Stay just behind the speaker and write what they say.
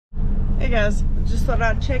guys, just thought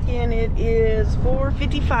I'd check in. It is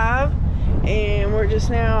 4:55 and we're just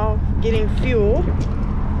now getting fuel,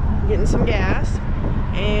 getting some gas,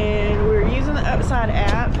 and we're using the Upside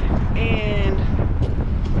app. And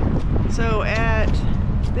so at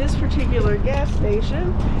this particular gas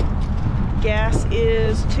station, gas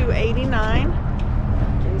is $2.89. You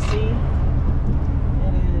can see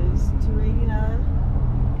it is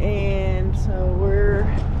 $2.89, and so we're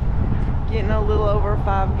getting a little over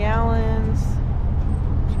 5 gallons.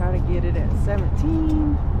 Try to get it at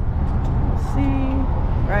 17. Let's see,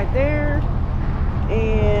 right there.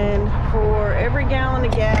 And for every gallon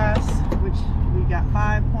of gas, which we got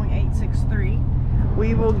 5.863,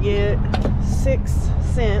 we will get 6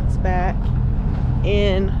 cents back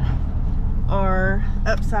in our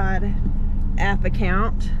Upside app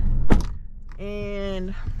account,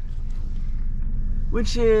 and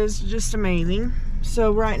which is just amazing.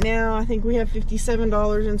 So right now I think we have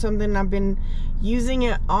 $57 and something. I've been using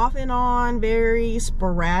it off and on very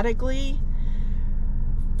sporadically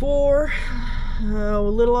for a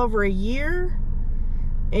little over a year,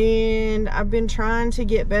 and I've been trying to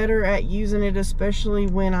get better at using it, especially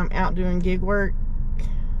when I'm out doing gig work,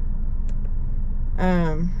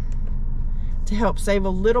 to help save a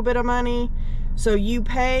little bit of money. So you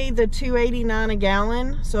pay the $2.89 a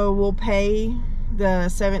gallon, so we'll pay the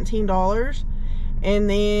 $17, and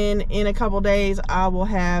then in a couple days I will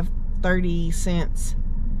have 30 cents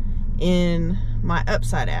in my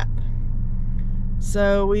Upside app.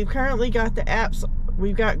 So we've currently got the apps.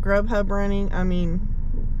 We've got Grubhub running. Grubhub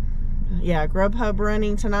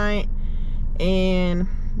running tonight, and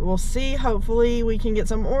we'll see. Hopefully we can get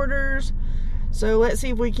some orders. So let's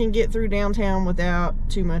see if we can get through downtown without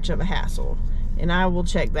too much of a hassle. And I will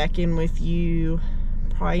check back in with you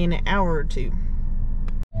probably in an hour or two.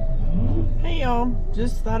 Hey y'all,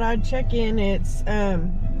 just thought I'd check in. It's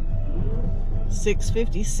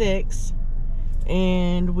 6:56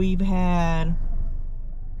 and we've had,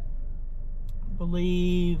 I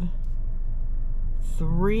believe,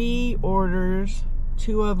 3 orders.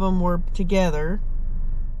 2 of them were together.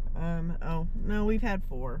 Oh no, we've had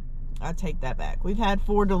 4. I take that back. We've had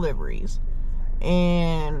 4 deliveries,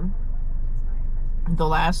 and the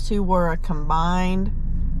last 2 were a combined,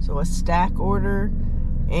 so a stack order.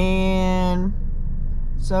 And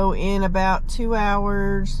so in about 2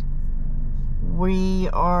 hours we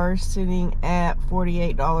are sitting at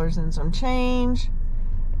 $48 and some change,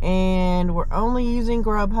 and we're only using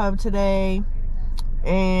Grubhub today.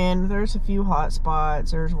 And there's a few hot spots.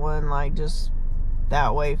 There's one like just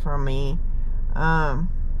that way from me, but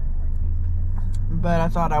I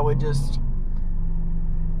thought I would just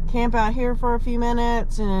camp out here for a few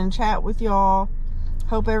minutes and chat with y'all.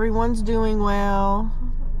 Hope everyone's doing well,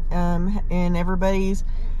 and everybody's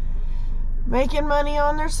making money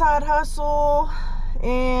on their side hustle.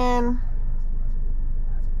 And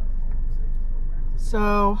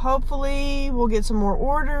so hopefully we'll get some more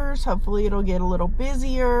orders. Hopefully it'll get a little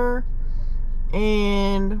busier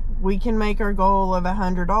and we can make our goal of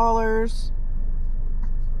 $100,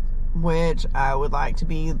 which I would like to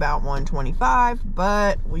be about 125,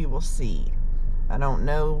 but we will see. I don't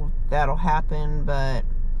know if that'll happen, but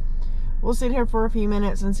we'll sit here for a few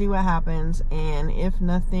minutes and see what happens. And if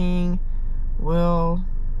nothing, we'll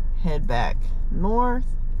head back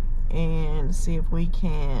north and see if we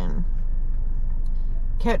can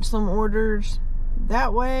catch some orders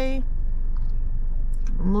that way.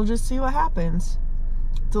 And we'll just see what happens.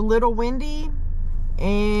 It's a little windy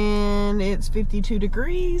and it's 52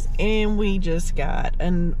 degrees, and we just got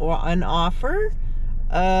an offer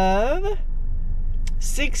of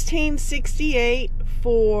 $16.68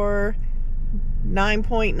 for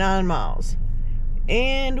 9.9 miles,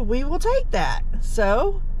 and we will take that.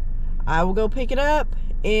 So I will go pick it up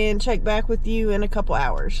and check back with you in a couple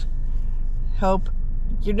hours. Hope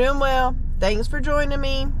you're doing well. Thanks for joining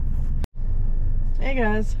me. Hey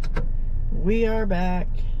guys, we are back.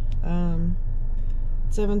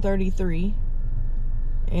 7:33,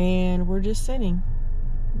 and we're just sitting.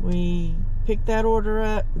 We picked that order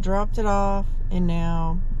up, dropped it off, and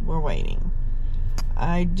now we're waiting.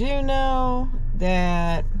 I do know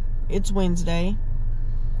that it's Wednesday.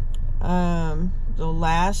 The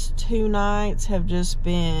last 2 nights have just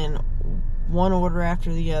been one order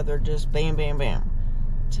after the other, just bam, bam, bam.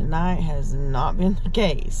 Tonight has not been the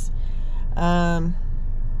case.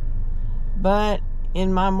 But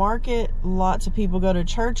in my market, lots of people go to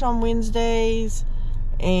church on Wednesdays,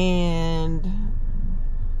 and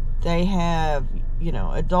they have, you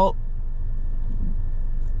know, adult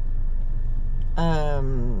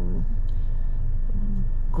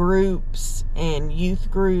groups and youth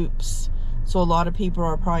groups. so a lot of people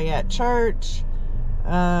are probably at church.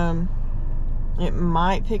 It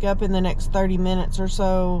might pick up in the next 30 minutes or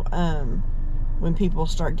so, when people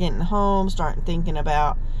start getting home, starting thinking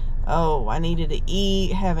about, oh, I needed to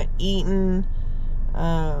eat, haven't eaten.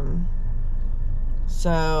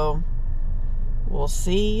 So we'll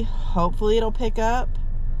see. Hopefully it'll pick up.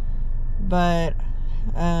 But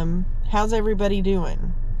how's everybody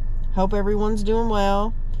doing? Hope everyone's doing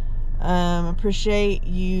well. Appreciate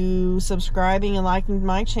you subscribing and liking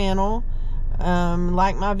my channel.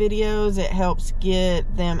 Like my videos. It helps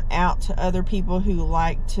get them out to other people who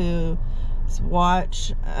like to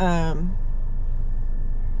watch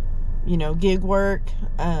gig work,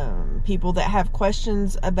 people that have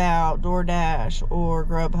questions about DoorDash or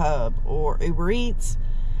Grubhub or Uber Eats.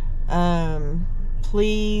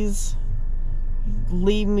 Please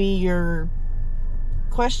leave me your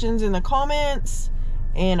questions in the comments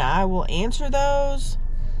and I will answer those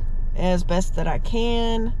as best that I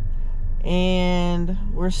can. And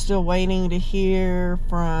we're still waiting to hear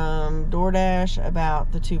from DoorDash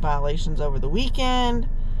about the 2 violations over the weekend.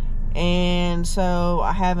 And so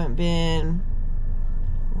I haven't been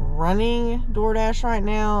running DoorDash right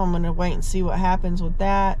now. I'm going to wait and see what happens with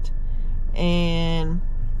that. And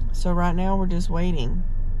so right now we're just waiting.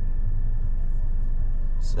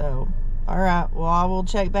 So, alright. Well, I will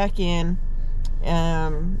check back in.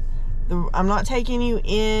 I'm not taking you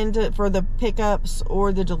in for the pickups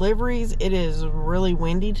or the deliveries. It is really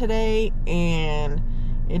windy today. And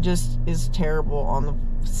it just is terrible on the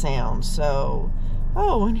sound. So...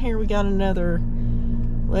 oh, and here we got another,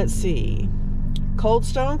 let's see, Cold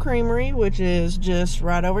Stone Creamery, which is just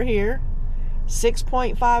right over here.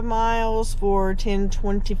 6.5 miles for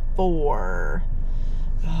 $10.24.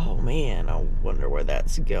 Oh, man, I wonder where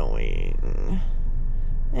that's going.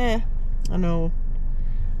 I know.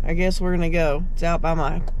 I guess we're going to go. It's out by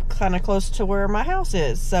my, kind of close to where my house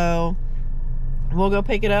is. So, we'll go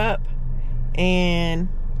pick it up and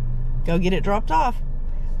go get it dropped off.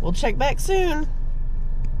 We'll check back soon.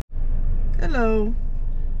 Hello.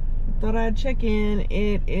 Thought I'd check in.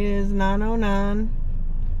 It is 9:09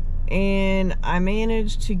 and I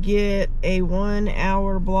managed to get a 1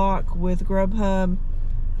 hour block with Grubhub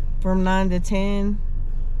from 9 to 10,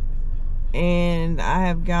 and I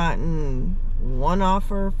have gotten one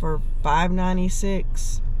offer for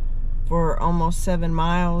 $5.96 for almost 7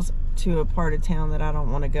 miles to a part of town that I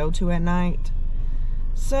don't want to go to at night.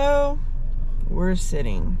 So we're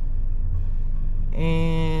sitting.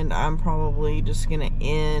 And I'm probably just gonna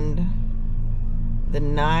end the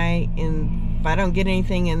night if I don't get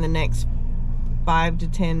anything in the next 5 to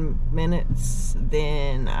 10 minutes,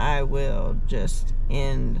 then I will just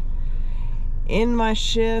end my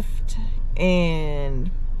shift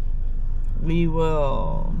and we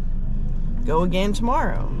will go again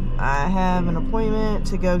tomorrow. I have an appointment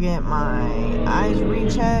to go get my eyes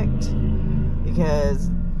rechecked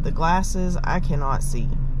because the glasses I cannot see.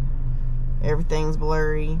 Everything's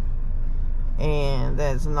blurry and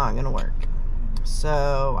that's not gonna work.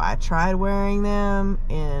 So I tried wearing them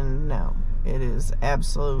and no, it is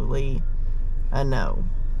absolutely a no.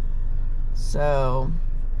 So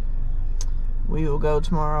we will go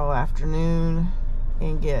tomorrow afternoon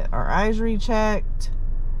and get our eyes rechecked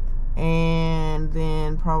and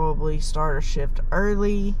then probably start a shift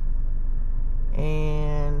early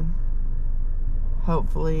and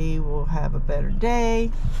hopefully we'll have a better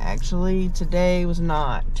day. Actually, today was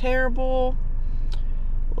not terrible.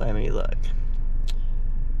 Let me look.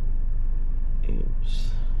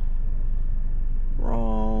 Oops.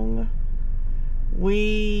 Wrong.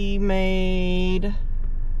 We made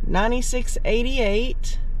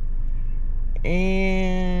 $96.88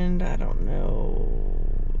 and I don't know.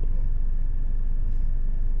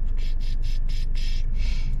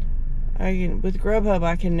 With Grubhub,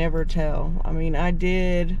 I can never tell. I mean, I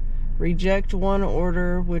did reject one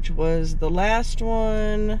order, which was the last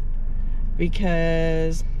one,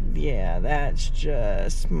 because, yeah, that's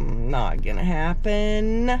just not gonna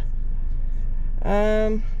happen.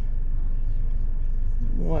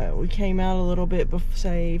 We came out a little bit before,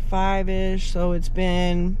 say, 5-ish, so it's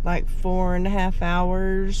been like 4.5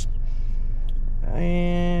 hours.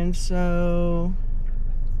 And so...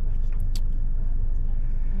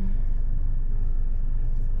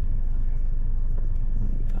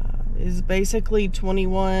 is basically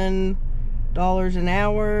 $21 an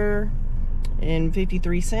hour and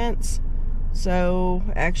 53 cents. So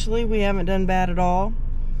actually we haven't done bad at all.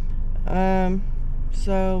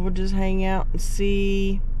 So we'll just hang out and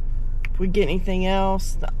see if we get anything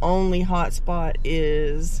else. The only hot spot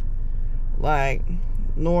is like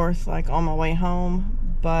north, like on my way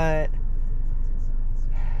home, but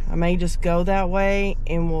I may just go that way,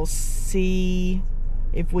 and we'll see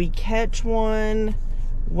if we catch one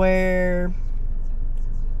where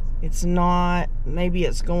it's not, maybe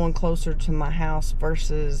it's going closer to my house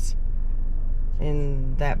versus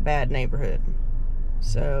in that bad neighborhood.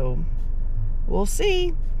 So we'll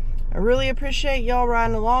see. I really appreciate y'all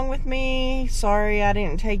riding along with me. Sorry I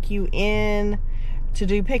didn't take you in to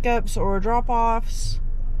do pickups or drop-offs.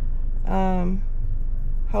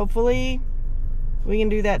 Hopefully we can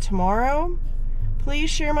do that tomorrow. Please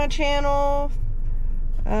share my channel.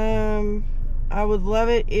 I would love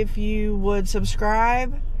it if you would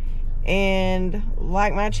subscribe and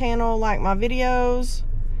like my channel, like my videos.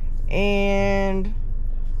 And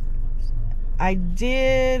I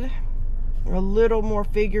did a little more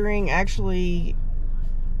figuring. Actually,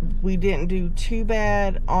 we didn't do too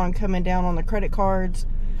bad on coming down on the credit cards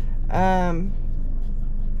in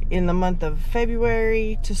the month of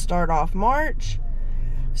February to start off March.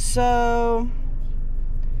 So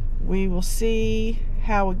we will see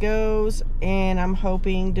how it goes, and I'm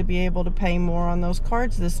hoping to be able to pay more on those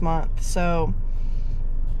cards this month. So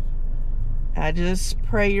I just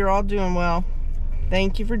pray you're all doing well.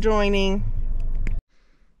 Thank you for joining.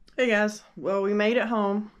 Hey guys, well, we made it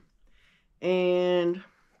home, and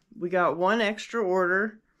we got one extra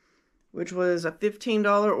order, which was a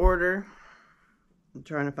 $15 order. I'm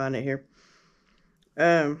trying to find it here.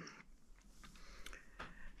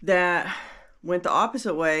 That went the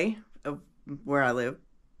opposite way of where I live,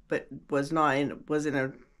 but was in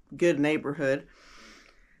a good neighborhood.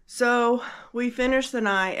 So we finished the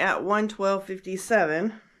night at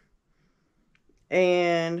 112.57,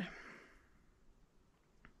 and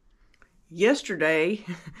yesterday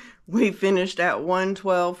we finished at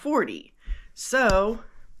 112.40. So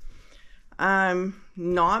I'm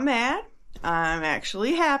not mad. I'm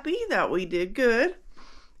actually happy that we did good.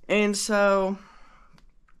 And so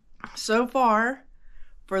far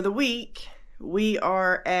for the week, we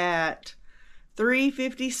are at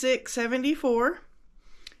 356.74.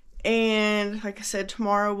 And like I said,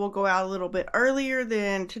 tomorrow we'll go out a little bit earlier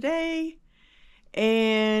than today.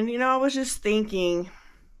 And, you know, I was just thinking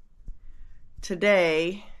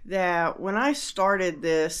today that when I started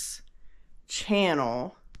this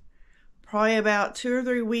channel, probably about 2 or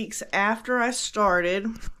 3 weeks after I started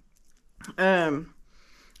a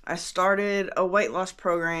weight loss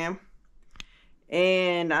program,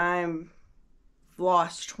 and I've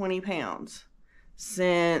lost 20 pounds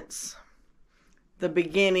since the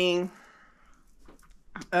beginning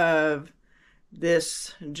of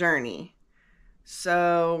this journey.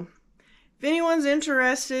 So if anyone's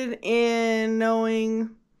interested in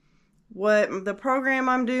knowing what the program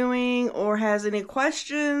I'm doing or has any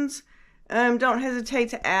questions, don't hesitate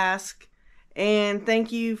to ask. And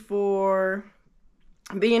thank you for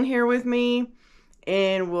being here with me,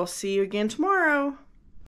 and we'll see you again tomorrow.